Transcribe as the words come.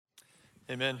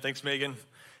Amen. Thanks, Megan.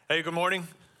 Hey, good morning.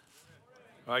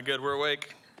 All right, good. We're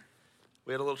awake.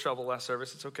 We had a little trouble last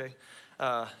service. It's okay.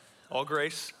 All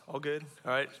grace, all good.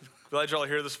 All right. Glad you're all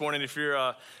here this morning. If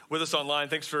you're with us online,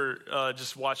 thanks for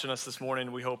just watching us this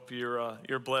morning. We hope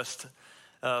you're blessed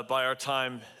by our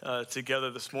time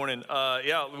together this morning.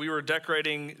 We were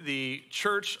decorating the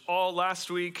church all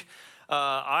last week.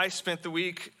 I spent the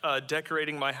week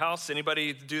decorating my house.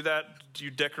 Anybody do that? Do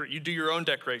you decorate? You do your own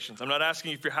decorations. I'm not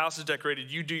asking if your house is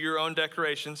decorated. You do your own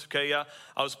decorations. Okay, yeah.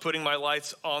 I was putting my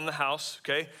lights on the house.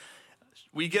 Okay,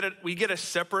 we get a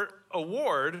separate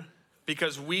award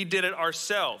because we did it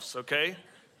ourselves. Okay,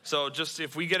 so just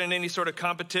if we get in any sort of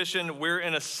competition, we're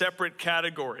in a separate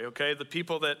category. Okay, the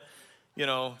people that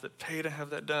that pay to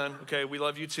have that done. Okay, we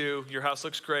love you too. Your house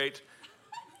looks great,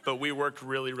 but we worked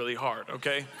really, really hard.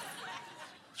 Okay.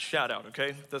 Shout out,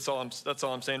 okay? That's all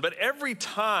I'm saying. But every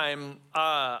time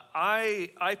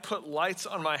I put lights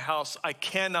on my house, I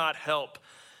cannot help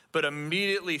but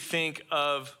immediately think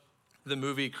of the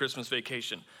movie Christmas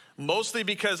Vacation. Mostly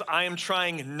because I am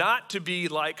trying not to be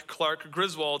like Clark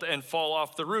Griswold and fall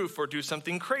off the roof or do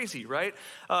something crazy, right?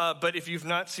 But if you've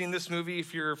not seen this movie,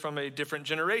 if you're from a different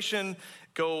generation,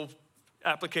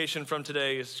 application from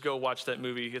today is go watch that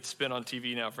movie. It's been on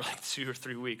TV now for like 2 or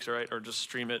 3 weeks, all right? Or just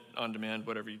stream it on demand,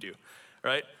 whatever you do,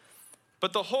 right?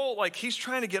 But the whole, he's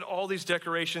trying to get all these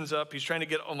decorations up. He's trying to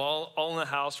get them all in the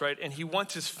house, right? And he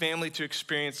wants his family to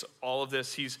experience all of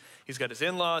this. He's got his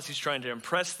in-laws. He's trying to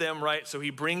impress them, right? So he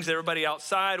brings everybody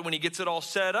outside when he gets it all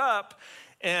set up,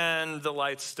 and the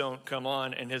lights don't come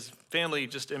on, and his family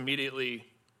just immediately,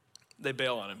 they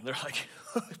bail on him. They're like,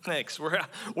 thanks, we're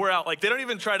out. Like, they don't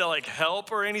even try to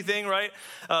help or anything, right?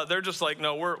 They're just like,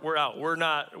 no, we're out. We're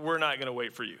not gonna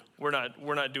wait for you. We're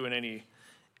not doing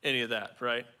any of that,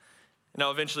 right?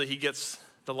 Now, eventually he gets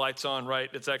the lights on, right?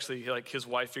 It's actually his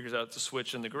wife figures out the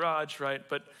switch in the garage, right?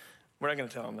 But we're not gonna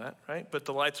tell him that, right? But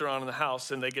the lights are on in the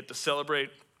house and they get to celebrate.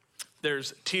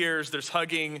 There's tears, there's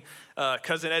hugging.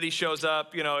 Cousin Eddie shows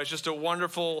up. It's just a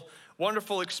wonderful,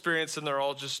 wonderful experience, and they're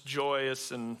all just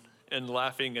joyous and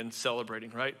laughing and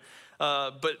celebrating, right?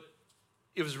 But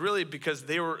it was really because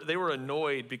they were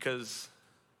annoyed because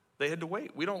they had to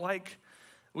wait. We don't like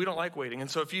waiting.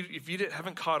 And so if you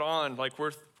haven't caught on,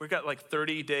 we've got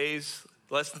 30 days,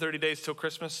 less than 30 days till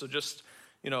Christmas. So just,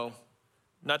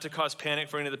 not to cause panic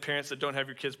for any of the parents that don't have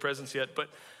your kids' presents yet, but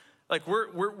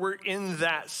we're in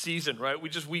that season, right?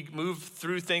 We moved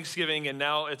through Thanksgiving, and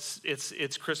now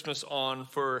it's Christmas on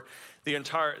for the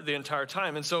entire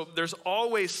time. And so there's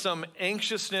always some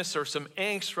anxiousness or some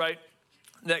angst, right,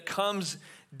 that comes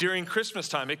during Christmas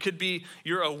time. It could be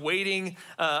you're awaiting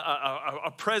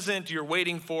a present, you're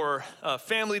waiting for a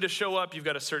family to show up, you've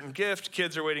got a certain gift,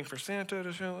 kids are waiting for Santa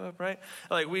to show up, right?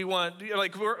 We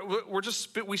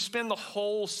spend the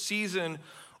whole season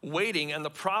waiting, and the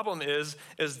problem is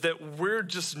that we're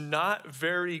just not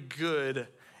very good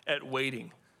at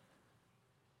waiting.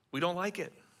 We don't like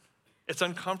it. It's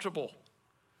uncomfortable,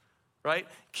 right?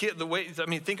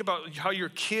 Think about how your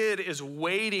kid is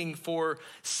waiting for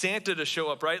Santa to show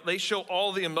up, right? They show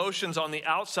all the emotions on the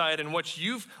outside, and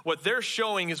what they're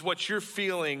showing is what you're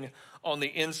feeling on the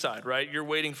inside, right? You're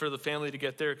waiting for the family to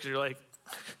get there because you're like,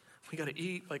 we got to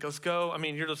eat, let's go.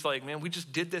 You're just like, man, we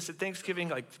just did this at Thanksgiving.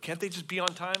 Can't they just be on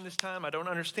time this time? I don't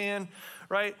understand,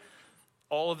 right?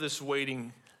 All of this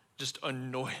waiting just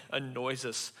annoys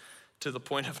us to the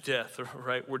point of death,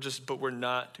 right? But we're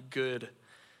not good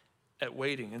at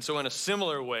waiting. And so in a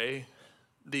similar way,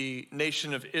 the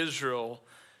nation of Israel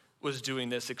was doing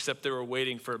this, except they were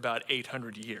waiting for about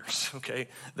 800 years, okay?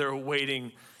 They were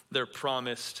waiting their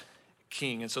promised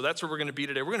king. And so that's where we're going to be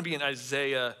today. We're going to be in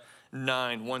Isaiah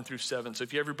 9, 1 through 7. So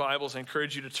if you have your Bibles, I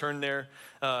encourage you to turn there.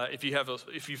 If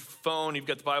you phone, you've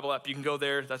got the Bible app, you can go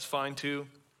there. That's fine too.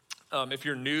 If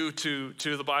you're new to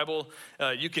the Bible,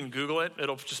 you can Google it.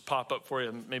 It'll just pop up for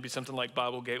you. Maybe something like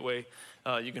Bible Gateway.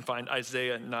 You can find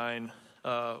Isaiah 9,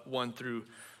 1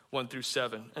 through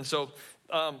 7. And so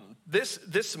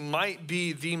this might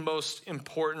be the most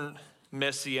important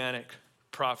messianic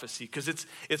prophecy because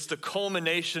it's the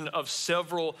culmination of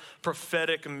several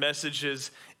prophetic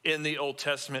messages in the Old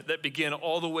Testament that begin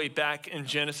all the way back in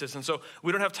Genesis. And so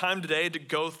we don't have time today to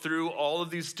go through all of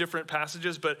these different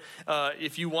passages, but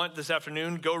if you want this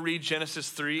afternoon, go read Genesis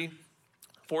 3,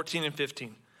 14 and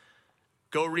 15.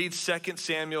 Go read 2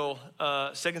 Samuel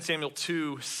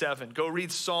 2, 7. Go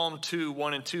read Psalm 2,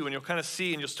 1 and 2, and you'll kind of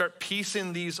see, and you'll start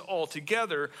piecing these all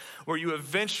together where you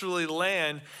eventually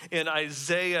land in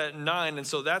Isaiah 9. And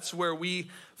so that's where we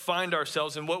find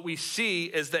ourselves, and what we see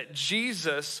is that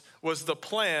Jesus was the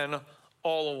plan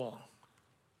all along.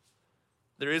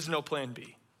 There is no plan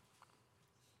B.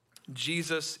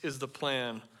 Jesus is the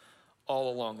plan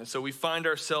all along. And so we find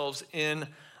ourselves in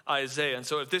Isaiah. And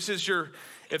so if this is your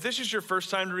first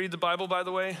time to read the Bible, by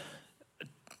the way,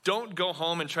 don't go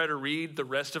home and try to read the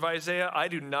rest of Isaiah. I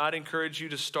do not encourage you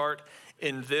to start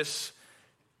in this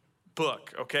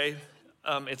book, okay?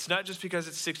 It's not just because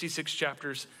it's 66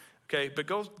 chapters, okay? But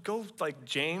go like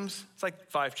James. It's like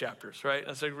 5 chapters, right?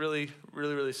 That's like really,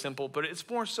 really, really simple. But it's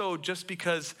more so just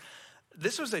because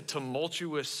this was a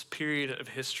tumultuous period of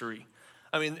history.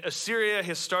 I mean, Assyria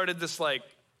has started this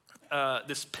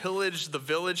this pillage the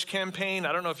village campaign.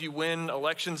 I don't know if you win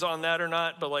elections on that or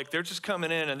not, but like they're just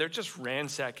coming in and they're just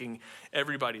ransacking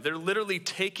everybody. They're literally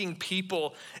taking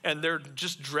people and they're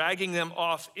just dragging them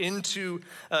off into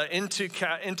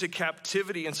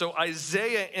captivity. And so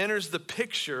Isaiah enters the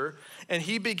picture and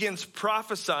he begins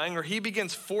prophesying, or he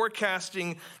begins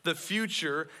forecasting the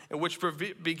future, which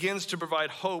begins to provide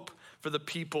hope for the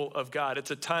people of God.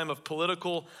 It's a time of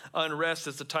political unrest.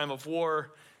 It's a time of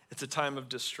war. It's a time of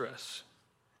distress.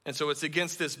 And so it's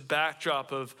against this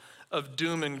backdrop of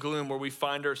doom and gloom where we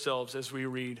find ourselves as we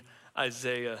read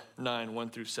Isaiah 9,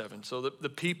 1-7. So the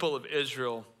people of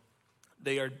Israel,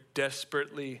 they are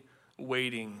desperately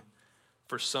waiting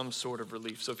for some sort of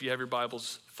relief. So if you have your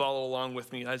Bibles, follow along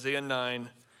with me. Isaiah 9,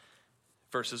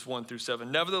 verses 1-7.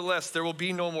 Nevertheless, there will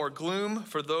be no more gloom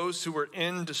for those who were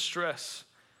in distress.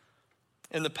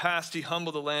 In the past, he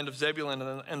humbled the land of Zebulun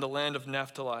and the land of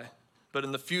Naphtali. But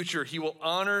in the future, he will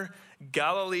honor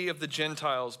Galilee of the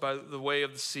Gentiles by the way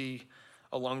of the sea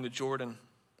along the Jordan.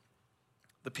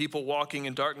 The people walking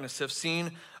in darkness have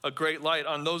seen a great light.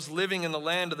 On those living in the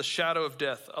land of the shadow of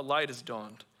death, a light has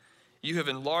dawned. You have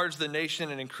enlarged the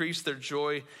nation and increased their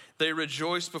joy. They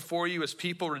rejoice before you as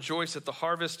people rejoice at the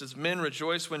harvest, as men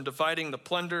rejoice when dividing the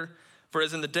plunder. For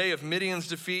as in the day of Midian's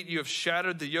defeat, you have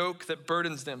shattered the yoke that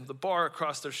burdens them, the bar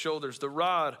across their shoulders, the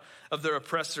rod of their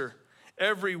oppressor.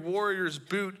 Every warrior's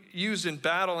boot used in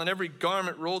battle and every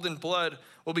garment rolled in blood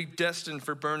will be destined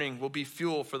for burning, will be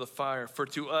fuel for the fire. For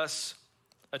to us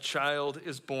a child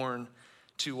is born,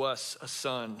 to us a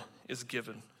son is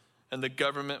given, and the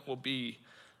government will be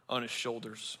on his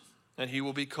shoulders. And he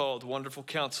will be called Wonderful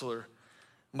Counselor,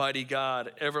 Mighty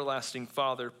God, Everlasting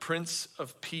Father, Prince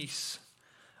of Peace.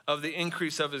 Of the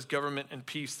increase of his government and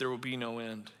peace there will be no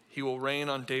end. He will reign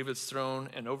on David's throne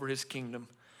and over his kingdom,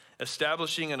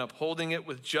 establishing and upholding it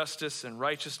with justice and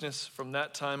righteousness from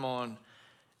that time on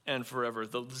and forever.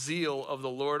 The zeal of the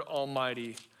Lord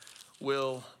Almighty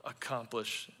will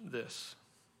accomplish this.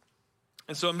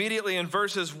 And so immediately in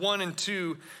verses 1 and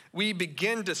 2, we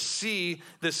begin to see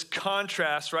this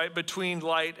contrast, right, between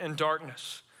light and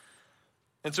darkness.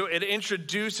 And so it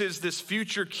introduces this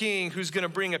future king who's going to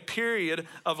bring a period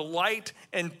of light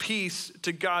and peace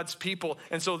to God's people.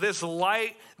 And so this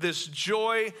light, this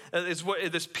joy,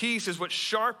 this peace is what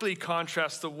sharply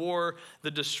contrasts the war, the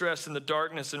distress, and the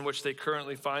darkness in which they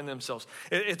currently find themselves.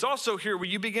 It's also here where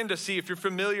you begin to see, if you're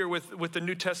familiar with the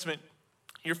New Testament,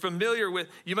 you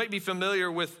might be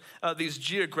familiar with these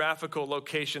geographical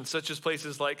locations, such as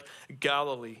places like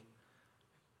Galilee.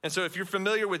 And so if you're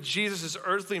familiar with Jesus'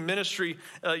 earthly ministry,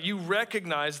 you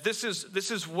recognize this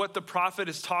is what the prophet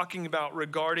is talking about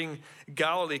regarding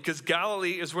Galilee, because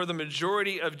Galilee is where the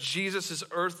majority of Jesus'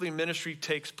 earthly ministry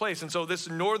takes place. And so this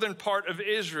northern part of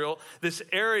Israel, this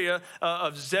area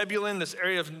of Zebulun, this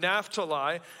area of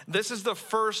Naphtali, this is the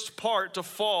first part to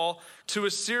fall to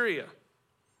Assyria.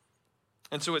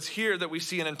 And so it's here that we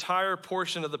see an entire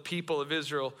portion of the people of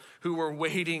Israel who were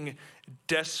waiting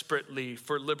desperately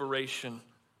for liberation.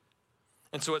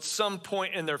 And so at some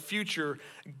point in their future,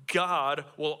 God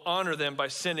will honor them by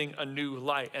sending a new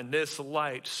light. And this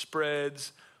light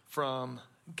spreads from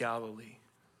Galilee.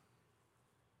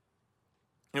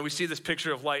 And we see this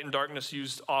picture of light and darkness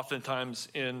used oftentimes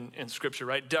in Scripture,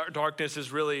 right? Darkness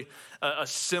is really a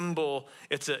symbol.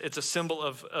 It's a symbol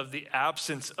of the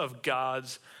absence of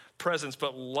God's presence.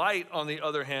 But light, on the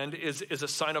other hand, is a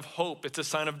sign of hope. It's a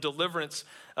sign of deliverance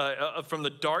from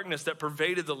the darkness that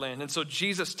pervaded the land. And so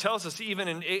Jesus tells us, even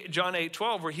in John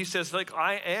 8:12, where he says, like,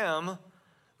 I am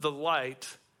the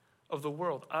light of the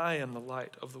world. I am the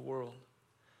light of the world.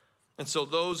 And so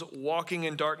those walking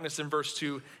in darkness in verse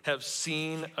 2 have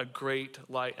seen a great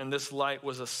light. And this light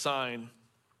was a sign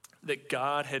that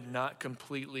God had not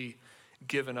completely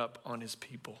given up on his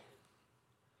people.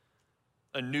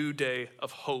 A new day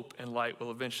of hope and light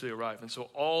will eventually arrive. And so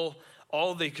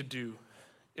all they could do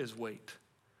is wait.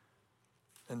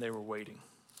 And they were waiting.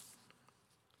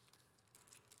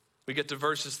 We get to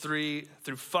verses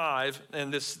 3-5,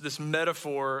 and this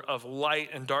metaphor of light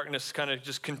and darkness kind of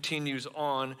just continues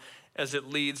on. as it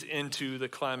leads into the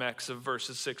climax of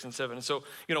verses 6 and 7. And so,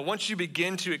 once you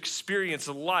begin to experience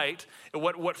light,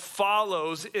 what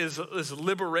follows is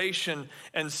liberation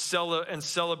and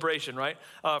celebration, right?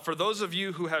 For those of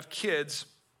you who have kids,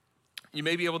 you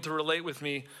may be able to relate with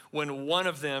me when one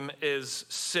of them is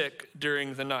sick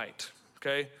during the night,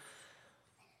 okay?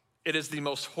 It is the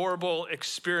most horrible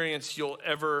experience you'll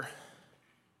ever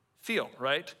feel,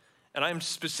 right? And I'm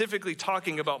specifically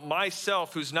talking about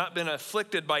myself, who's not been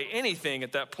afflicted by anything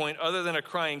at that point other than a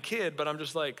crying kid, but I'm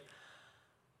just like,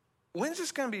 when's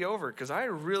this gonna be over? Because I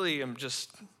really am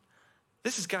just,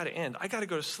 this has gotta end. I gotta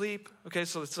go to sleep. Okay,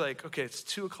 so it's like, okay, it's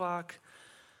 2:00.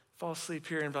 Fall asleep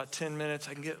here in about 10 minutes.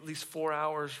 I can get at least 4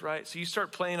 hours, right? So you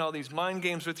start playing all these mind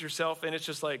games with yourself, and it's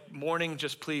just like, morning,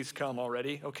 just please come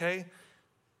already, okay?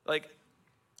 Like,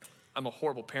 I'm a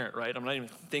horrible parent, right? I'm not even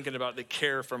thinking about the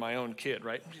care for my own kid,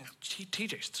 right?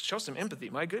 TJ, show some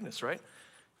empathy, my goodness, right?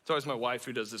 It's always my wife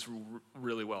who does this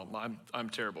really well. I'm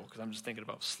terrible because I'm just thinking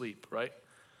about sleep, right?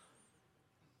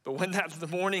 But when the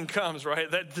morning comes, right,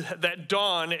 that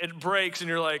dawn, it breaks and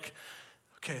you're like,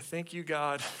 okay, thank you,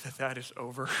 God, that is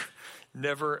over.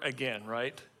 Never again,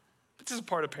 right? This is a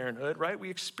part of parenthood, right?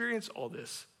 We experience all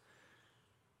this.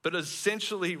 But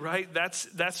essentially, right,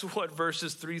 that's what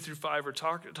verses 3 through 5 are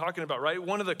talking about, right?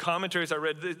 One of the commentaries I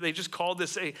read, they just called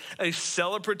this a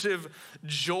celebrative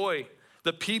joy.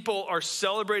 The people are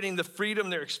celebrating the freedom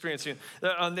they're experiencing.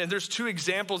 And there's two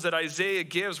examples that Isaiah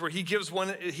gives where he gives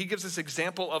this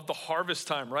example of the harvest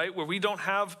time, right? Where we don't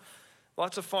have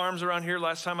lots of farms around here.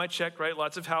 Last time I checked, right?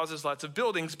 Lots of houses, lots of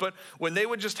buildings. But when they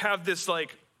would just have this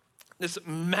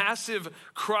massive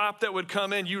crop that would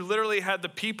come in, you literally had the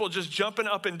people just jumping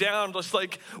up and down, just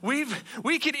like, we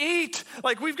can eat,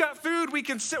 like we've got food, we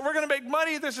can sit, we're gonna make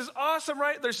money, this is awesome,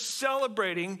 right? They're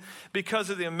celebrating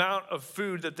because of the amount of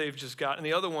food that they've just got. And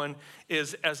the other one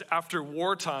is as after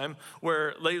wartime,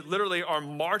 where they literally are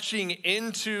marching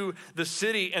into the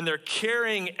city and they're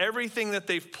carrying everything that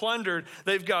they've plundered.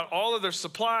 They've got all of their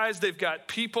supplies, they've got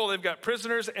people, they've got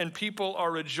prisoners, and people are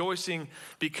rejoicing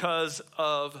because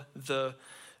of the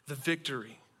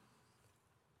victory.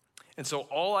 And so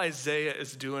all Isaiah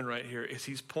is doing right here is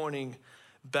he's pointing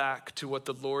back to what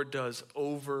the Lord does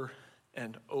over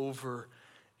and over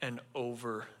and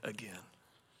over again.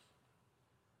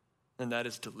 And that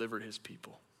is deliver his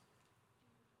people.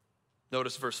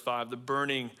 Notice verse 5, the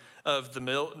burning of the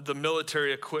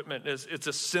military equipment it's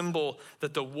a symbol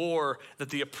that the war, that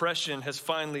the oppression has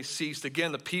finally ceased.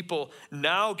 Again, the people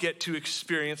now get to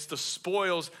experience the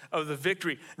spoils of the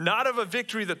victory, not of a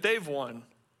victory that they've won.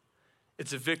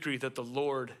 It's a victory that the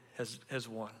Lord has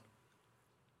won.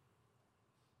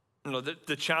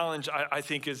 The challenge I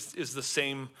think is the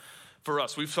same for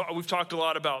us. We've talked a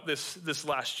lot about this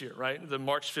last year, right? The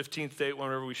March 15th date,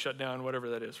 whenever we shut down, whatever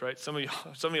that is, right? Some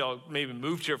of y'all maybe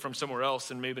moved here from somewhere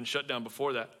else and may have been shut down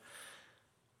before that.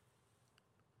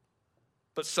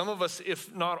 But some of us,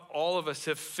 if not all of us,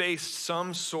 have faced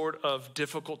some sort of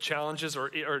difficult challenges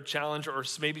or challenge, or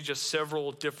maybe just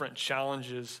several different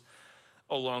challenges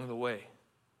along the way.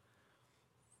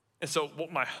 And so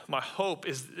what my hope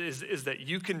is that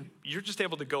you're just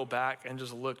able to go back and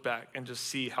just look back and just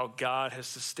see how God has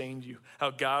sustained you,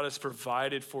 how God has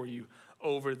provided for you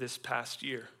over this past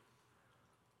year.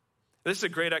 This is a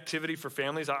great activity for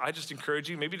families. I just encourage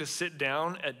you maybe to sit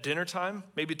down at dinner time,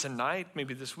 maybe tonight,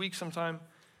 maybe this week sometime,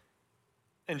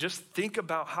 and just think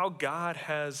about how God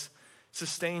has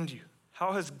sustained you.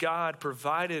 How has God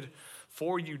provided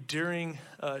for you during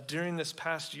this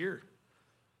past year?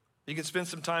 You can spend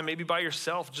some time maybe by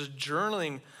yourself just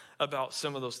journaling about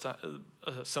some of those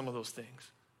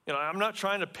things. I'm not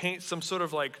trying to paint some sort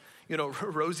of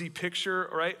rosy picture,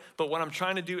 right? But what I'm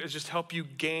trying to do is just help you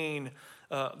gain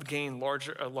a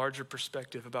larger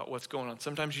perspective about what's going on.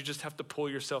 Sometimes you just have to pull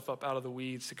yourself up out of the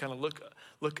weeds to kind of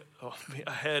look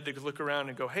ahead, to look around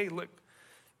and go, hey, look,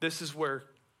 this is where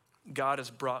God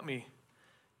has brought me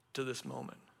to this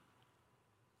moment.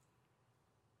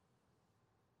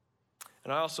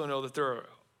 And I also know that there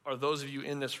are those of you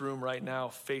in this room right now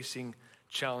facing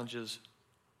challenges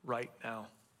right now.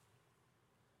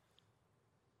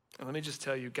 And let me just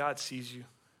tell you, God sees you.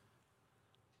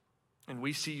 And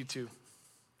we see you too.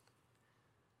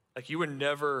 Like, you were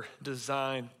never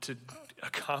designed to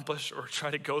accomplish or try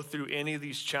to go through any of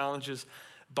these challenges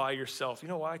by yourself. You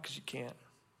know why? Because you can't.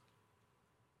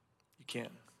 You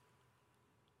can't.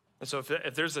 And so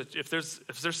if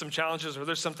there's some challenges or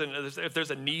if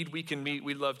there's a need we can meet,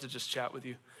 we'd love to just chat with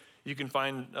you. You can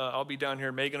find, I'll be down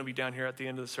here, Megan will be down here at the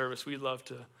end of the service. We'd love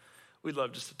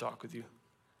just to talk with you,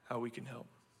 how we can help.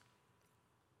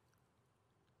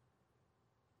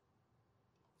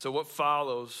 So what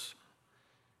follows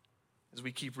as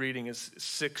we keep reading, is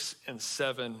 6 and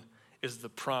 7 is the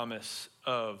promise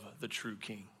of the true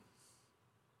king.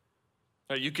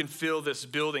 You can feel this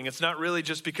building. It's not really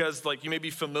just because you may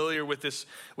be familiar with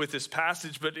this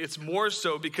passage, but it's more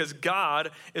so because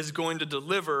God is going to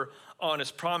deliver on his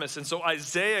promise. And so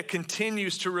Isaiah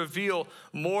continues to reveal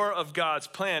more of God's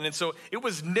plan. And so it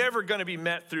was never going to be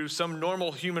met through some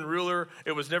normal human ruler.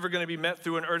 It was never going to be met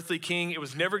through an earthly king. It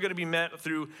was never going to be met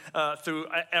through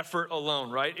effort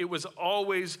alone, right? It was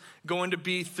always going to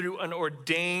be through an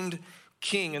ordained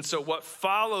king. And so what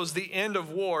follows the end of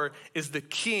war is the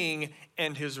king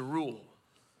and his rule.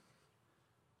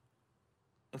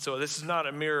 And so this is not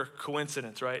a mere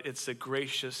coincidence, right? It's a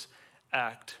gracious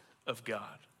act of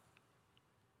God.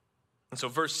 And so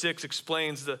verse 6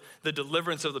 explains the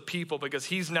deliverance of the people, because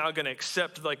he's now going to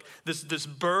accept this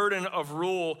burden of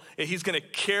rule, and he's going to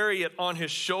carry it on his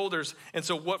shoulders. And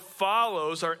so what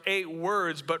follows are 8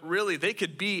 words, but really they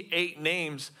could be 8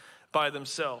 names by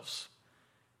themselves.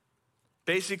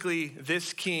 Basically,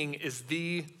 this king is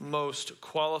the most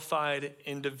qualified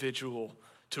individual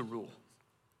to rule.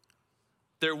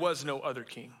 There was no other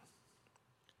king.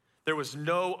 There was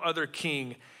no other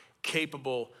king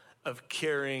capable of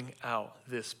carrying out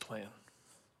this plan.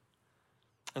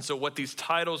 And so what these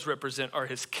titles represent are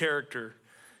his character,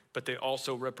 but they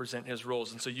also represent his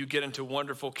roles. And so you get into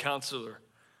Wonderful Counselor,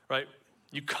 right?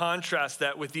 You contrast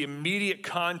that with the immediate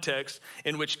context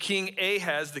in which King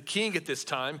Ahaz, the king at this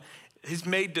time, he's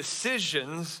made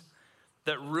decisions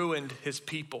that ruined his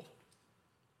people.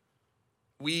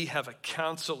 We have a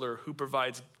counselor who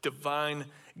provides divine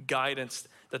guidance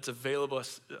that's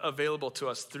available to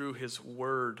us through his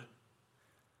word.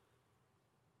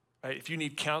 Right? If you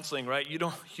need counseling, right, you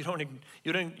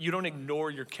don't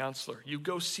ignore your counselor. You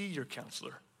go see your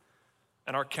counselor.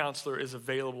 And our counselor is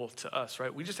available to us,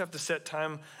 right? We just have to set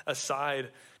time aside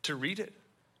to read it.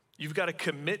 You've got to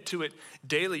commit to it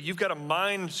daily. You've got to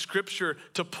mine scripture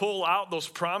to pull out those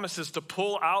promises, to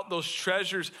pull out those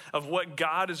treasures of what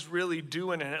God is really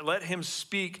doing, and let him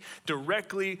speak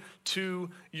directly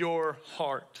to your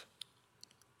heart.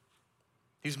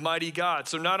 He's mighty God.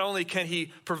 So not only can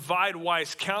he provide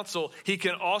wise counsel, he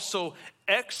can also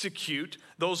execute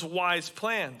those wise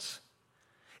plans.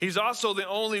 He's also the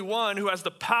only one who has the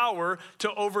power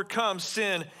to overcome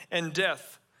sin and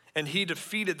death. And he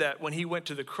defeated that when he went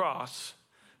to the cross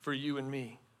for you and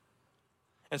me.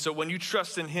 And so when you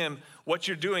trust in him, what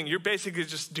you're doing, you're basically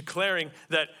just declaring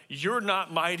that you're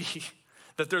not mighty,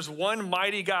 that there's one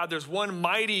mighty God, there's one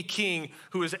mighty king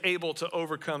who is able to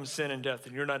overcome sin and death,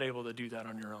 and you're not able to do that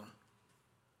on your own.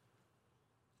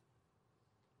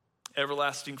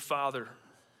 Everlasting Father.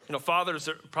 Fathers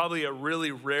are probably a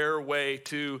really rare way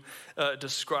to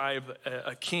describe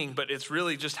a king, but it's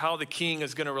really just how the king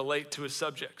is going to relate to his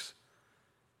subjects.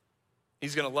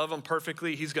 He's going to love them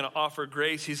perfectly. He's going to offer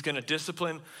grace. He's going to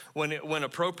discipline when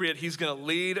appropriate. He's going to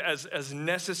lead as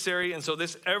necessary. And so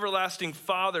this everlasting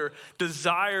Father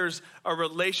desires a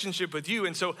relationship with you.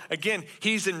 And so again,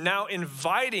 he's now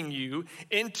inviting you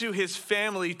into his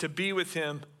family to be with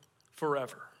him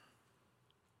forever.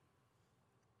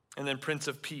 And then Prince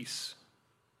of Peace.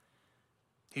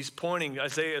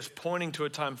 Isaiah is pointing to a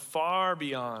time far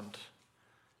beyond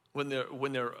when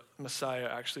their Messiah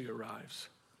actually arrives.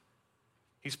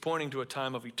 He's pointing to a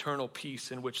time of eternal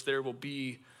peace in which there will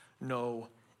be no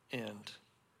end.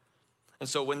 And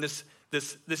so when this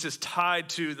is tied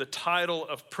to the title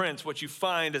of prince, what you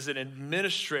find is an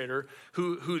administrator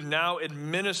who now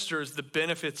administers the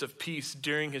benefits of peace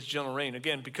during his general reign.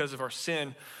 Again, because of our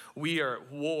sin, we are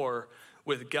at war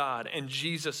with God, and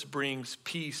Jesus brings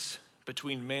peace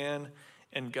between man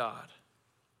and God.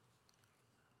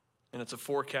 And it's a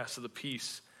forecast of the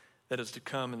peace that is to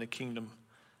come in the kingdom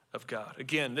of God.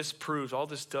 Again, this proves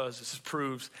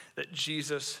that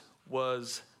Jesus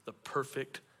was the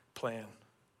perfect plan.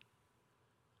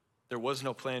 There was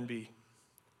no plan B.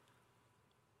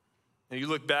 Now you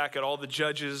look back at all the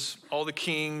judges, all the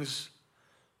kings,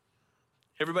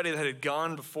 everybody that had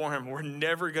gone before him were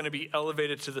never going to be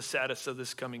elevated to the status of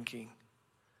this coming king.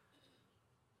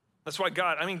 That's why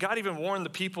God even warned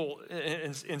the people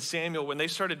in Samuel when they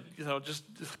started, just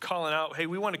calling out, hey,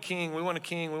 we want a king, we want a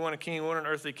king, we want a king, we want an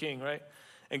earthly king, right?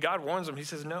 And God warns them. He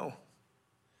says, no.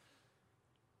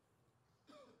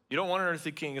 You don't want an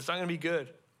earthly king. It's not going to be good.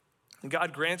 And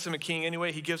God grants him a king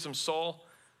anyway. He gives him Saul.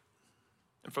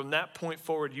 And from that point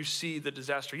forward, you see the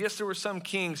disaster. Yes, there were some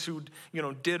kings who,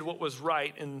 did what was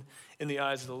right in the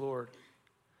eyes of the Lord.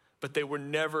 But they were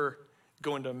never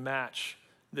going to match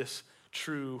this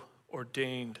true,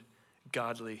 ordained,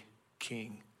 godly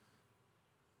king.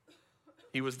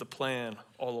 He was the plan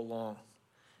all along.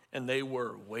 And they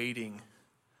were waiting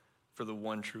for the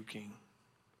one true King.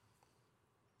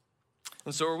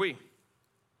 And so are we.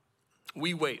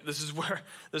 We wait. This is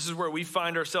where we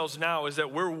find ourselves now, is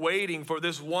that we're waiting for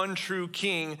this one true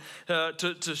King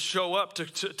to show up,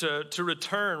 to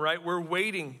return, right? We're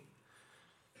waiting.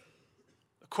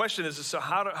 The question is, so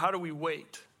how do we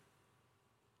wait?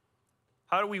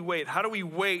 How do we wait? How do we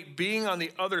wait being on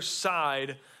the other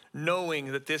side,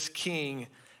 knowing that this King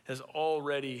has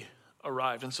already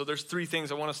arrived? And so there's three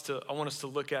things I want us to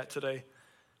look at today.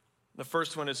 The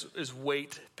first one is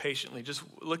wait patiently, just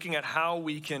looking at how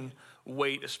we can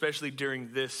wait, especially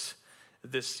during this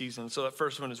season. So that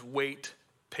first one is wait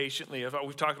patiently.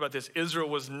 We've talked about this. Israel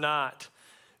was not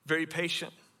very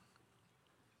patient.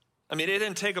 I mean, it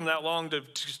didn't take them that long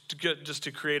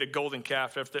to create a golden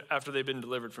calf after they've been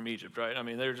delivered from Egypt, right? I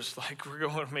mean, they're just like, we're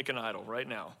going to make an idol right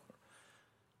now.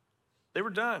 They were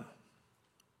done.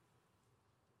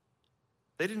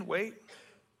 They didn't wait.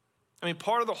 I mean,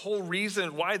 part of the whole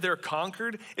reason why they're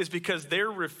conquered is because their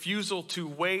refusal to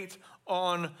wait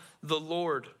on the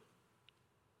Lord.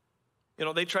 You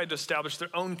know, they tried to establish their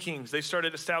own kings. They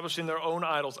started establishing their own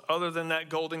idols other than that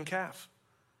golden calf.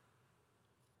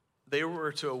 They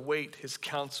were to await his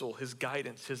counsel, his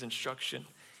guidance, his instruction,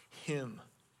 him.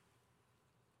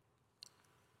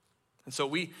 And so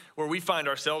where we find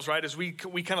ourselves, right, is we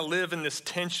kind of live in this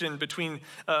tension between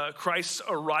Christ's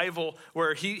arrival,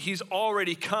 where he's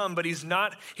already come, but he's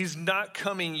not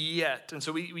coming yet. And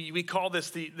so we call this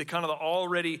the kind of the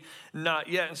already not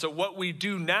yet. And so what we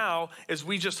do now is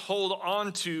we just hold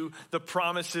on to the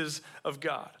promises of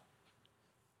God.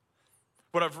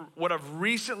 What I've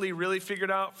recently really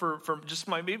figured out for just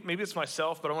maybe it's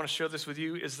myself, but I want to share this with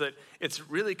you, is that it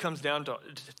really comes down to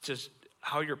just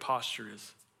how your posture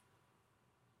is.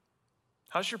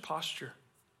 How's your posture?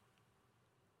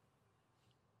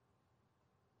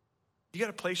 You got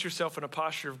to place yourself in a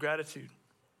posture of gratitude.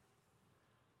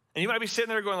 And you might be sitting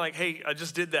there going like, hey, I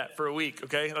just did that for a week,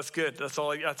 okay? That's good. That's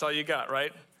all you got,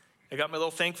 right? I got my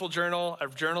little thankful journal.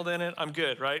 I've journaled in it. I'm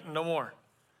good, right? No more.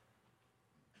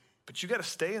 But you got to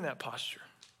stay in that posture.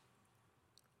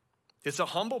 It's a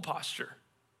humble posture.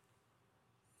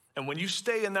 And when you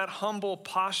stay in that humble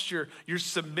posture, you're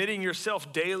submitting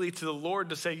yourself daily to the Lord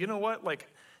to say, you know what?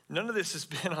 Like, none of this has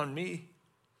been on me.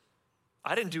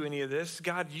 I didn't do any of this.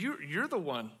 God, you're the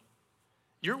one.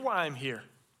 You're why I'm here.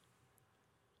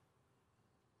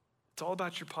 It's all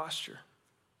about your posture.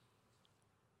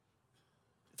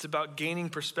 It's about gaining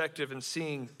perspective and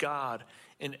seeing God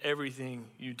in everything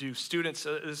you do. Students,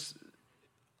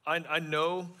 I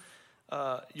know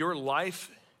your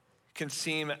life can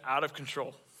seem out of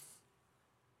control.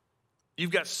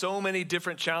 You've got so many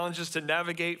different challenges to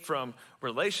navigate, from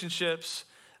relationships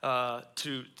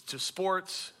to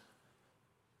sports,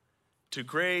 to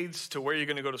grades, to where you're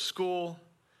going to go to school,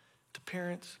 to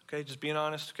parents, okay? Just being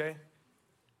honest, okay?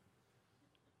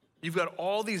 You've got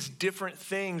all these different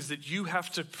things that you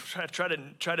have to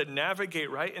try to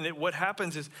navigate, right? And what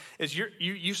happens is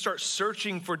you start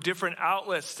searching for different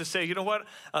outlets to say, you know what?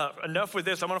 Enough with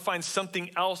this. I want to find something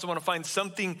else. I want to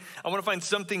find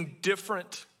something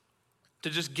different to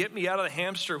just get me out of the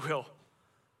hamster wheel.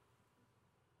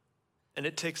 And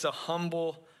it takes a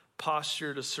humble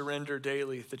posture to surrender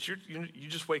daily, that you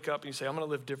just wake up and you say, I'm going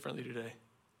to live differently today.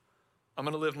 I'm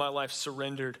going to live my life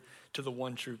surrendered to the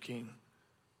one true King.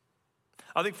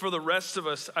 I think for the rest of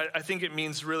us, I think it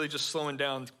means really just slowing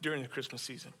down during the Christmas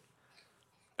season.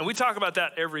 And we talk about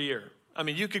that every year. I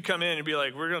mean, you could come in and be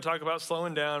like, we're going to talk about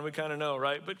slowing down. We kind of know,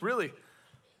 right? But really,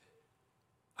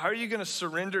 how are you going to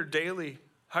surrender daily?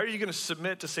 How are you going to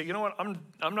submit to say, you know what,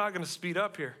 I'm not going to speed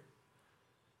up here.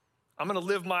 I'm going to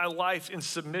live my life in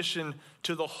submission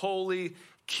to the holy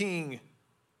King.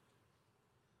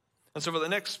 And so for the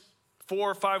next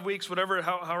 4 or 5 weeks, whatever,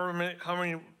 how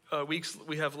many weeks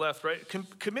we have left, right?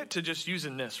 Commit to just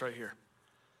using this right here.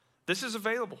 This is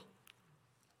available.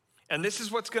 And this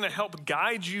is what's going to help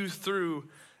guide you through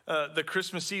the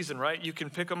Christmas season, right? You can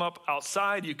pick them up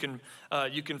outside. You can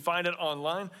find it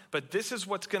online. But this is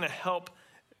what's going to help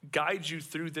guide you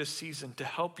through this season, to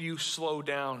help you slow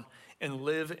down and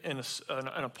live in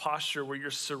a posture where you're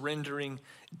surrendering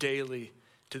daily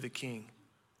to the King.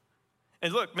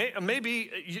 And look,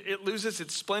 maybe it loses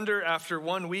its splendor after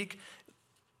 1 week.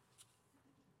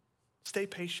 Stay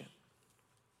patient.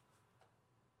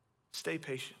 Stay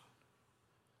patient.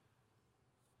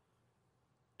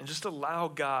 And just allow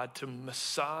God to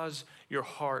massage your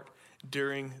heart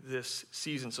during this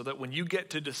season, so that when you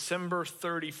get to December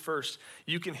 31st,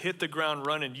 you can hit the ground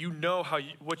running. You know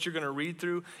what you're going to read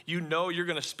through. You know you're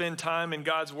going to spend time in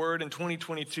God's word in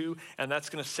 2022, and that's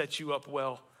going to set you up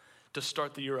well to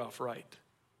start the year off right.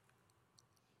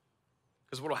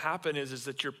 Because what will happen is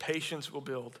that your patience will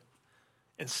build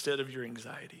instead of your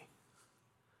anxiety.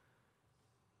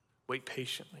 Wait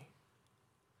patiently.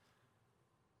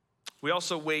 We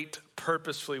also wait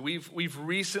purposefully. We've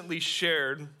recently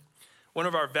shared one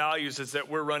of our values is that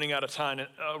we're running out of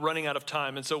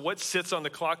time. And so what sits on the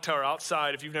clock tower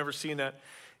outside, if you've never seen that,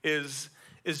 is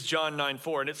John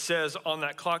 9:4. And it says on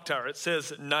that clock tower, it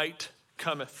says, night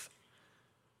cometh.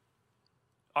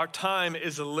 Our time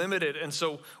is limited. And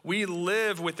so we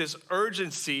live with this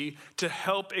urgency to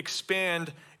help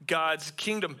expand God's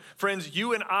kingdom. Friends,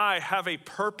 you and I have a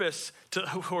purpose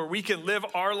where we can live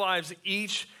our lives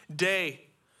each day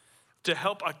to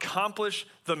help accomplish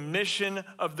the mission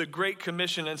of the Great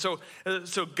Commission. And so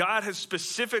God has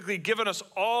specifically given us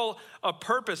all a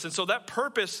purpose. And so that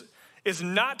purpose is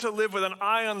not to live with an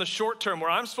eye on the short term, where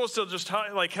I'm supposed to just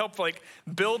help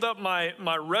build up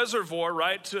my reservoir,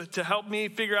 right, to help me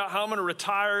figure out how I'm going to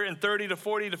retire in 30 to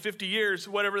 40 to 50 years,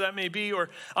 whatever that may be. Or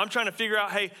I'm trying to figure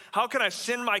out, hey, how can I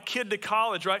send my kid to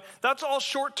college, right? That's all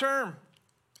short term.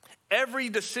 Every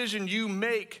decision you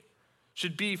make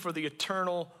should be for the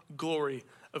eternal glory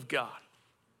of God.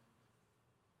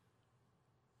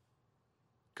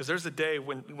 Because there's a day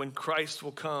when Christ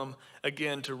will come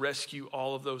again to rescue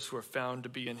all of those who are found to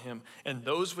be in him. And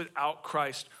those without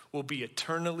Christ will be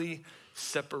eternally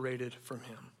separated from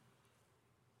him.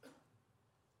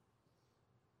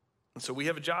 And so we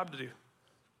have a job to do.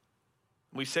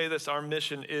 We say this, our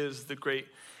mission is the Great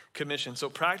Commission. So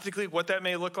practically what that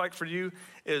may look like for you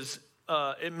is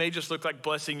it may just look like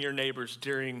blessing your neighbors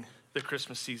during the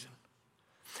Christmas season.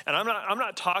 And I'm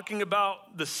not talking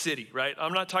about the city, right?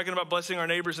 I'm not talking about blessing our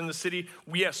neighbors in the city.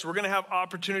 Yes, we're going to have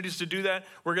opportunities to do that.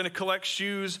 We're going to collect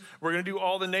shoes. We're going to do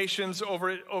all the nations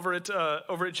over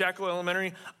at Jackal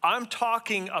Elementary. I'm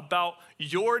talking about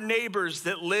your neighbors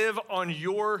that live on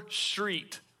your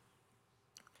street.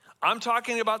 I'm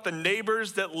talking about the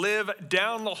neighbors that live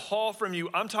down the hall from you.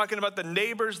 I'm talking about the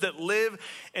neighbors that live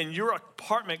in your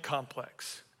apartment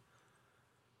complex.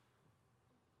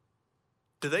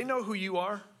 Do they know who you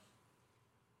are?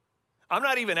 I'm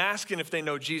not even asking if they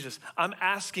know Jesus. I'm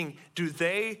asking, do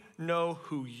they know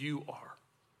who you are?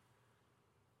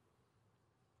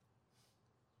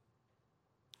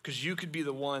 Because you could be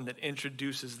the one that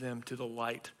introduces them to the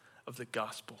light of the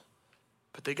gospel.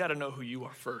 But they got to know who you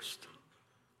are first.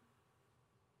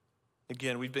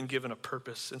 Again, we've been given a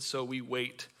purpose, and so we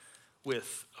wait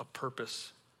with a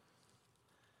purpose.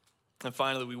 And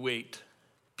finally, we wait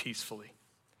peacefully.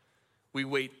 We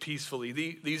wait peacefully.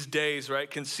 These days, right,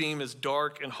 can seem as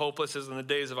dark and hopeless as in the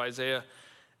days of Isaiah.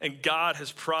 And God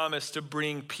has promised to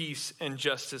bring peace and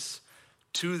justice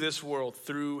to this world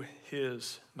through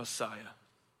his Messiah.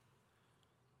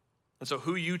 And so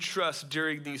who you trust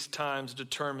during these times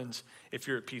determines if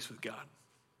you're at peace with God.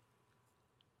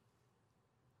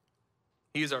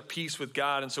 He is our peace with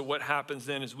God. And so what happens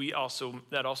then is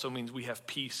that also means we have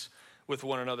peace with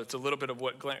one another. It's a little bit of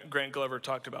what Grant Glover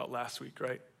talked about last week,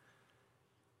 right?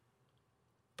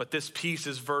 But this peace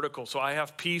is vertical. So I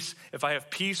have peace. If I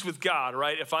have peace with God,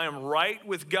 right? If I am right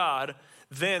with God,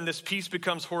 then this peace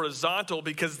becomes horizontal,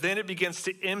 because then it begins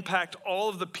to impact all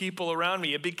of the people around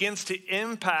me. It begins to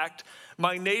impact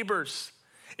my neighbors.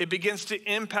 It begins to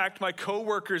impact my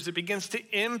coworkers. It begins to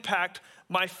impact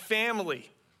my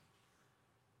family.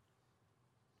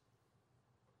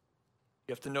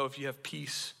 You have to know if you have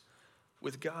peace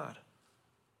with God.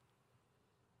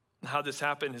 And how this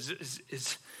happened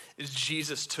is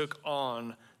Jesus took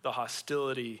on the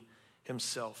hostility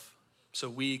himself so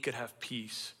we could have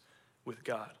peace with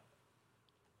God.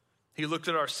 He looked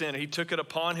at our sin. He took it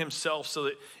upon himself so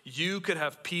that you could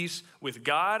have peace with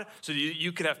God, so that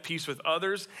you could have peace with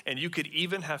others, and you could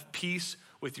even have peace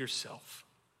with yourself.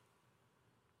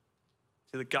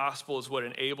 See, the gospel is what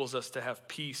enables us to have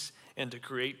peace and to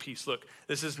create peace. Look,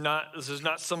 this is not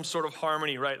some sort of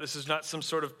harmony, right? This is not some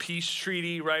sort of peace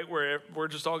treaty, right, where we're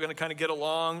just all going to kind of get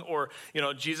along, or,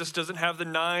 Jesus doesn't have the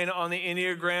 9 on the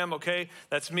Enneagram, okay?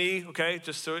 That's me, okay?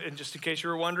 Just in case you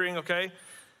were wondering, okay?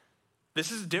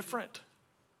 This is different.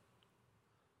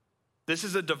 This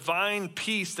is a divine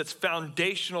peace that's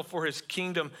foundational for his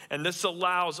kingdom, and this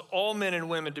allows all men and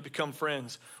women to become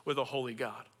friends with a holy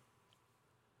God.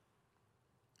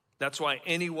 That's why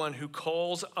anyone who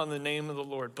calls on the name of the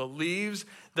Lord believes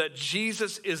that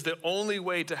Jesus is the only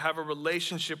way to have a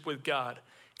relationship with God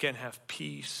can have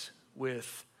peace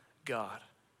with God.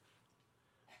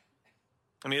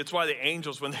 I mean, it's why the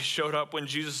angels, when they showed up when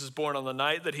Jesus is born on the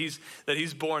night that he's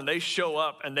born, they show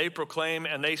up and they proclaim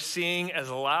and they sing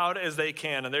as loud as they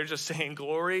can. And they're just saying,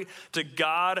 glory to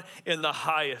God in the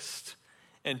highest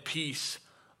and peace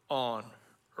on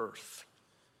earth.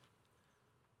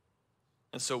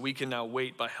 And so we can now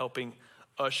wait by helping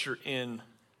usher in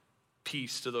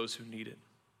peace to those who need it.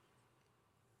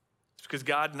 It's because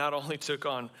God not only took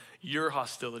on your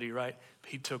hostility, right?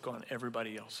 He took on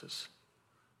everybody else's.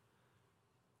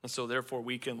 And so therefore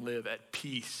we can live at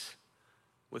peace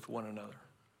with one another.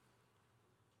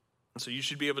 And so you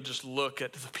should be able to just look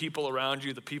at the people around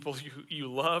you, the people you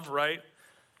love, right?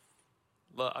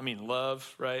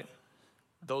 Love, right?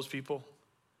 Those people.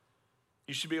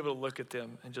 You should be able to look at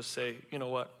them and just say, you know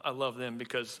what? I love them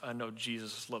because I know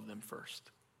Jesus loved them first.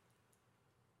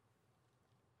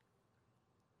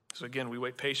 So again, we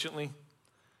wait patiently.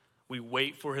 We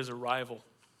wait for his arrival.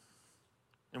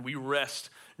 And we rest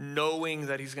knowing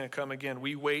that he's going to come again.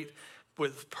 We wait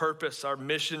with purpose. Our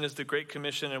mission is the Great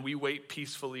Commission, and we wait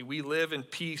peacefully. We live in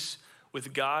peace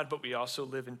with God, but we also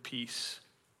live in peace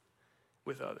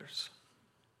with others.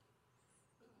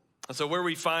 And so where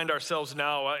we find ourselves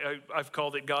now, I've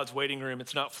called it God's waiting room.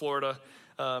 It's not Florida.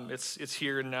 It's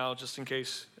here and now, just in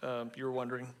case you were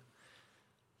wondering.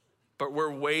 But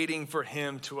we're waiting for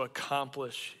him to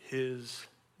accomplish his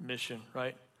mission,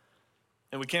 right?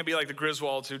 And we can't be like the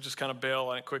Griswolds who just kind of bail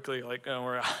on it quickly, like,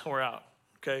 oh, we're out,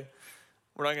 okay?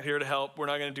 We're not here to help. We're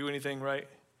not going to do anything, right?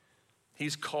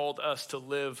 He's called us to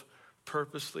live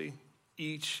purposely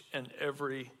each and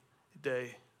every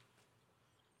day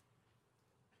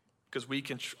because we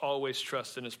can always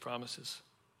trust in his promises.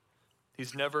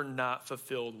 He's never not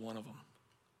fulfilled one of them.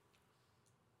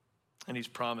 And he's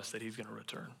promised that he's going to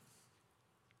return.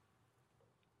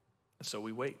 And so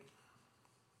we wait.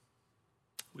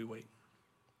 We wait.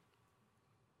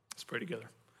 Let's pray together.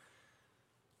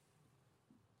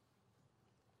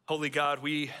 Holy God,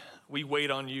 we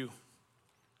wait on you.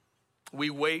 We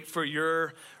wait for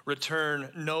your return,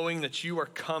 knowing that you are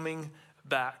coming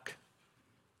back.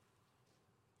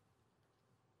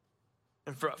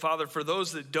 And Father, for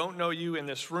those that don't know you in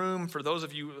this room, for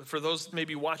those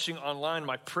maybe watching online,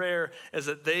 my prayer is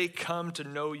that they come to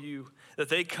know you, that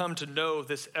they come to know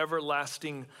this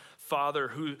everlasting Father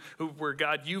where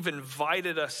God, you've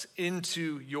invited us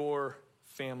into your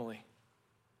family.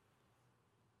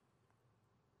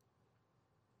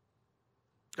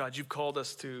 God, you've called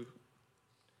us to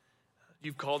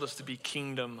be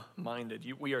kingdom-minded.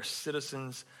 We are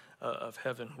citizens of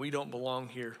heaven. We don't belong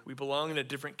here. We belong in a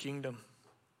different kingdom.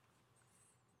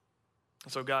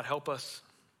 So God, help us.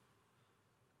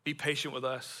 Be patient with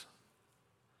us.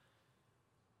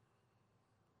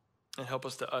 And help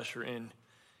us to usher in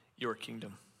your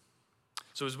kingdom.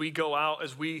 So as we go out,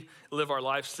 as we live our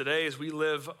lives today, as we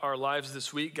live our lives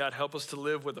this week, God, help us to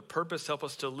live with a purpose. Help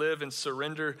us to live in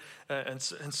surrender and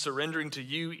surrendering to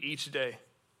you each day.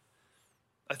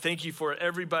 I thank you for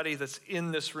everybody that's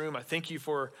in this room. I thank you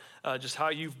for just how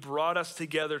you've brought us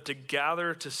together to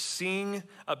gather, to sing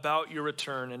about your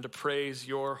return and to praise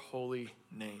your holy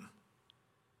name.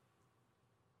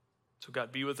 So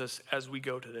God, be with us as we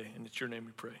go today. And it's your name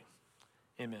we pray.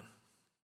 Amen.